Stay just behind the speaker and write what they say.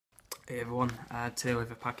Hey everyone, today we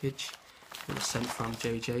have a package that was sent from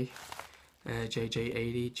J.J80,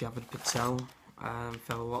 Javid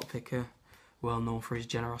fellow lot picker, well known for his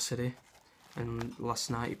generosity, and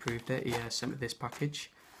last night he proved it. He sent me this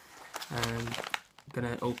package. I'm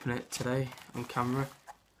going to open it today on camera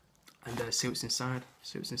and see what's inside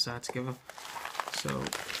together. So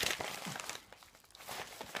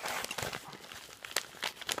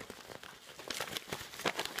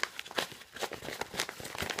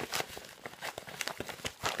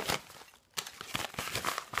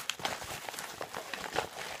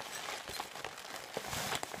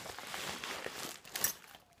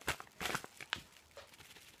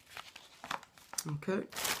okay,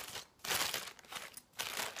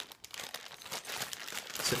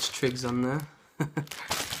 so it's Trigz on there.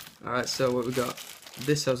 Alright, so what we got,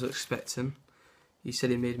 this I was expecting. He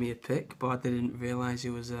said he made me a pick, but I didn't realise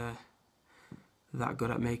he was that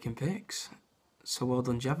good at making picks. So well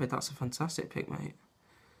done, Javid, that's a fantastic pick, mate.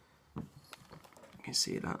 You can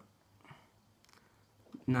see that.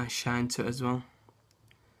 Nice shine to it as well.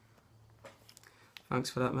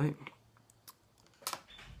 Thanks for that, mate.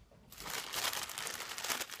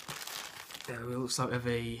 Yeah, it looks like we have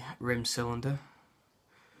a rim cylinder,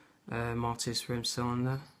 mortise rim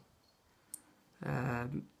cylinder.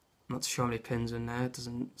 Not sure how many pins in there, it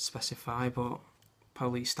doesn't specify, but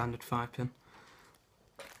probably standard 5-pin.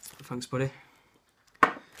 Thanks, buddy.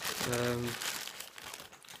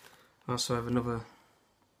 Also have another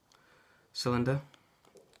cylinder.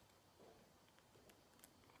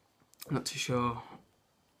 Not too sure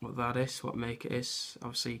what that is, what make it is.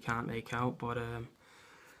 Obviously you can't make out, but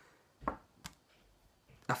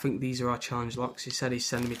I think these are our challenge locks. He said he's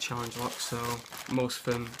sending me challenge locks, so most of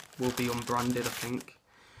them will be unbranded, I think.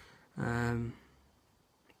 Another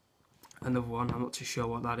one, I'm not too sure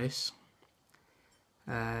what that is.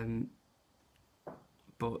 But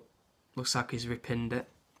looks like he's repinned it.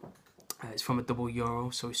 It's from a double euro,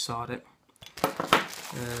 so he sawed it.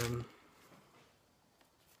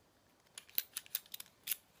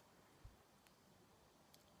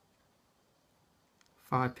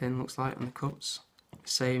 5-pin looks like on the cuts.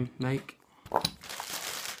 Same make.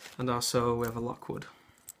 And also we have a Lockwood.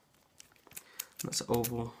 That's an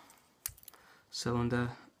oval cylinder.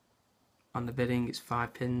 On the bidding it's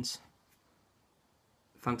 5 pins.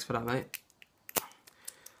 Thanks for that, mate.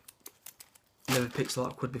 Never picked a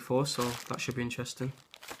Lockwood before, so that should be interesting.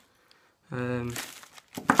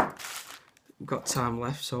 Got time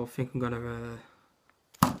left, so I think I'm gonna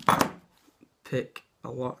pick a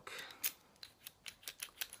lock.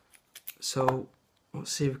 So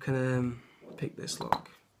let's see if we can pick this lock.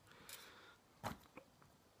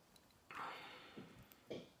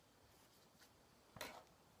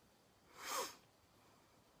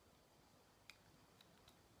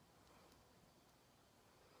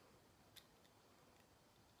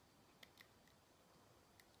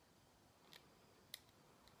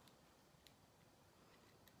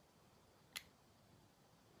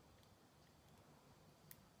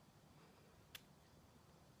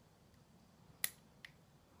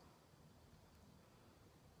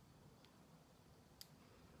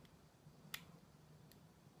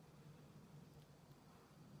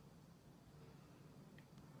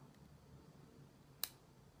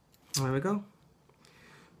 There we go.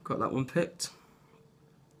 Got that one picked.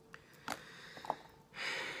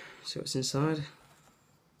 See what's inside.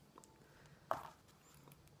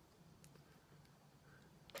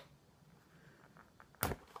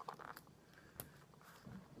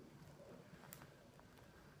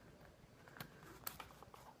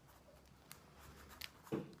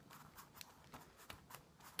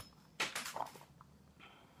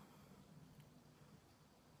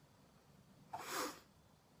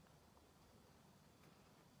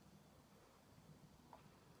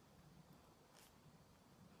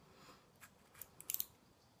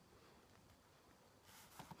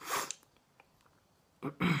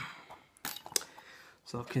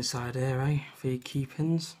 So look inside here, eh, for your key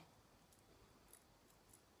pins.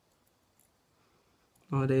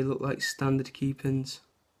 Oh, they look like standard key pins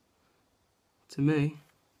to me.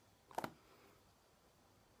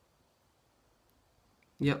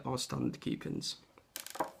 Yep, all standard key pins.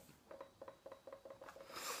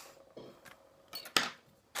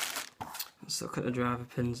 Let's look at the driver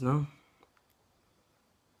pins now.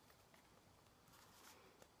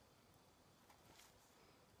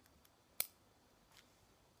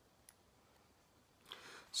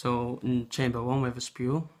 So in chamber 1 we have a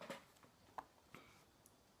spool.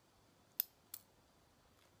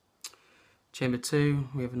 Chamber 2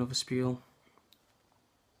 we have another spool.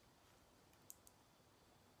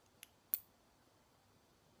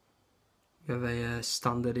 We have a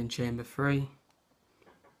standard in chamber 3,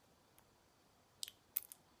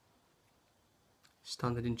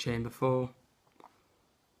 standard in chamber 4,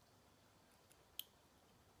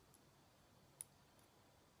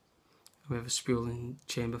 we have a spool in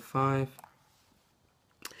chamber 5,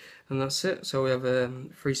 and that's it. So we have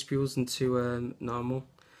 3 spools and 2 normal.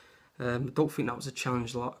 I don't think that was a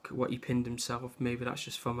challenge lock, what he pinned himself. Maybe that's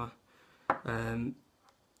just from your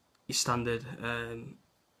standard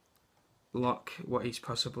lock, what he's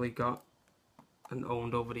possibly got and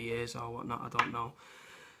owned over the years or whatnot, I don't know.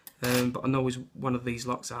 But I know one of these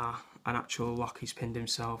locks are an actual lock he's pinned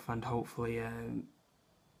himself, and hopefully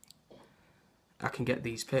I can get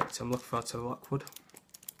these picked. I'm looking forward to the Lockwood.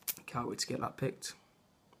 Can't wait to get that picked.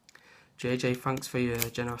 JJ, thanks for your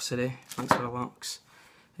generosity. Thanks for the locks.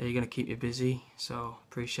 You're going to keep me busy, so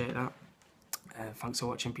appreciate that. Thanks for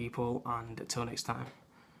watching, people, and until next time.